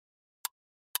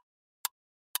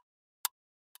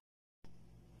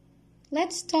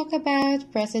Let's talk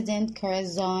about President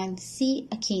Corazon C.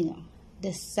 Aquino,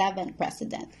 the seventh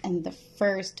president and the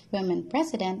first woman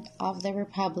president of the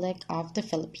Republic of the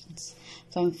Philippines,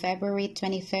 from February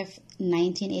 25,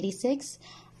 1986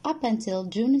 up until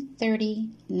June 30,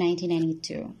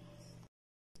 1992.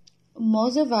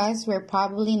 Most of us were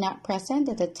probably not present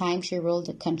at the time she ruled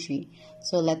the country,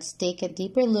 so let's take a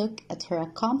deeper look at her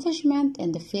accomplishment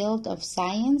in the field of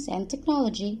science and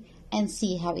technology and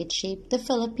see how it shaped the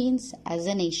Philippines as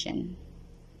a nation.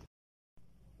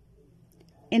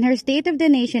 In her State of the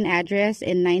Nation address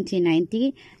in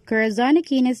 1990, Corazon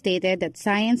Aquino stated that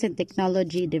science and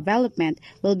technology development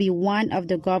will be one of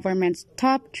the government's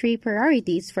top three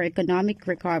priorities for economic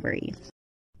recovery.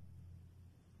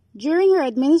 During her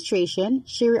administration,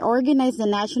 she reorganized the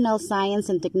National Science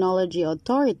and Technology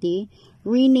Authority,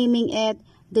 renaming it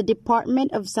the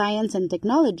Department of Science and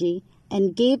Technology,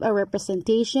 and gave a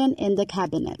representation in the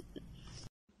cabinet.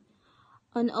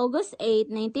 On August 8,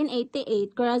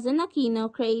 1988, Corazon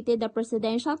Aquino created the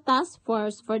Presidential Task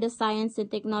Force for the Science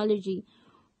and Technology,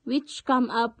 which came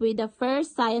up with the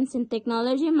first Science and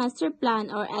Technology Master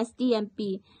Plan or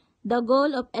STMP. The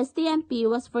goal of STMP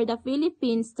was for the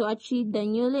Philippines to achieve the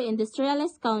newly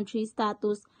industrialized country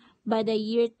status by the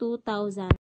year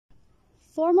 2000.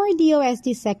 Former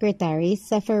DOST Secretary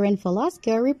Seferin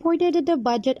Velasco reported that the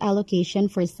budget allocation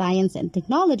for science and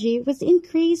technology was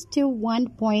increased to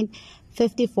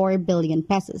 1.54 billion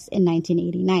pesos in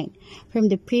 1989 from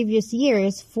the previous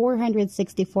year's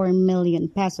 464 million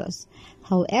pesos.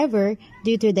 However,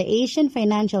 due to the Asian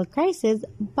financial crisis,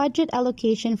 budget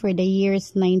allocation for the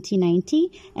years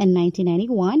 1990 and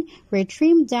 1991 were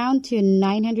trimmed down to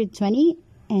 920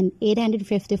 and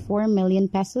 854 million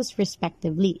pesos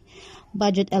respectively.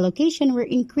 Budget allocation were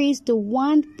increased to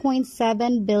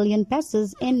 1.7 billion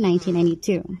pesos in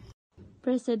 1992.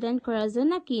 President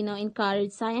Corazon Aquino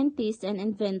encouraged scientists and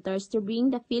inventors to bring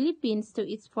the Philippines to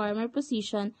its former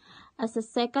position as a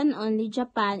second only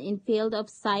Japan in field of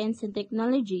science and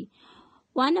technology.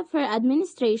 One of her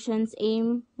administration's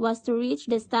aim was to reach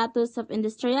the status of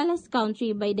industrialized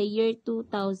country by the year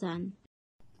 2000.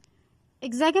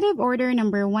 Executive Order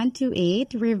Number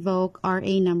 128 revoked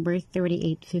RA Number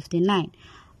 3859,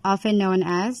 often known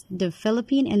as the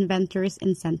Philippine Inventors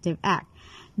Incentive Act,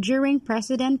 during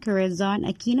President Corazon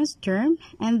Aquino's term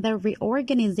and the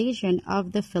reorganization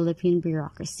of the Philippine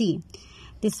bureaucracy.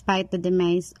 Despite the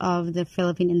demise of the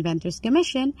Philippine Inventors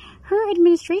Commission, her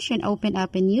administration opened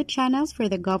up new channels for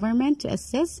the government to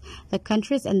assist the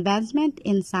country's advancement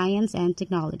in science and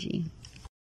technology.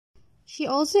 She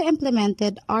also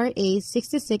implemented RA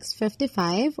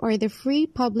 6655, or the Free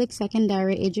Public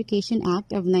Secondary Education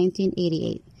Act of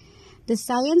 1988, the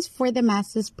Science for the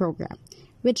Masses program,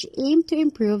 which aimed to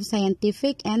improve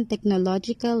scientific and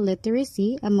technological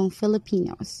literacy among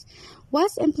Filipinos,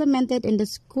 was implemented in the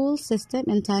school system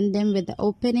in tandem with the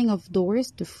opening of doors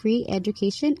to free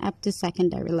education up to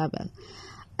secondary level.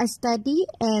 A study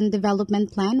and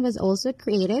development plan was also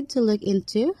created to look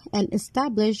into and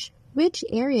establish which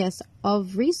areas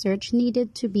of research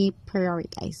needed to be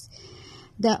prioritized.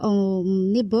 The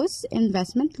Omnibus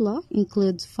Investment Law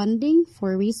includes funding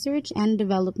for research and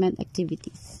development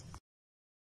activities.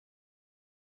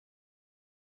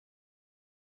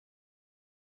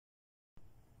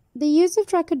 The use of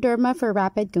trichoderma for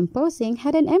rapid composting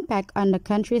had an impact on the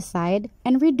countryside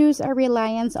and reduced our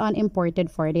reliance on imported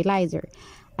fertilizer.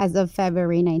 As of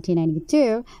February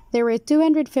 1992, there were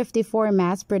 254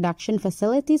 mass production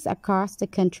facilities across the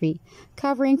country,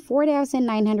 covering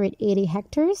 4,980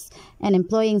 hectares and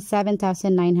employing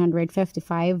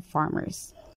 7,955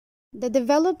 farmers. The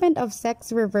development of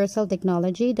sex reversal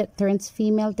technology that turns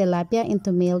female tilapia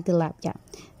into male tilapia.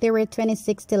 There were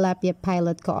 26 tilapia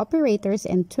pilot cooperators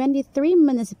in 23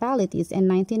 municipalities and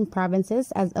 19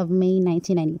 provinces as of May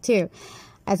 1992.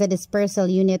 As a dispersal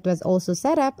unit was also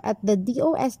set up at the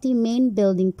DOST main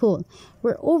building pool,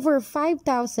 where over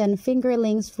 5,000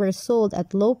 fingerlings were sold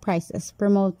at low prices,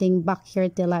 promoting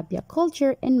backyard tilapia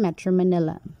culture in Metro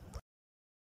Manila.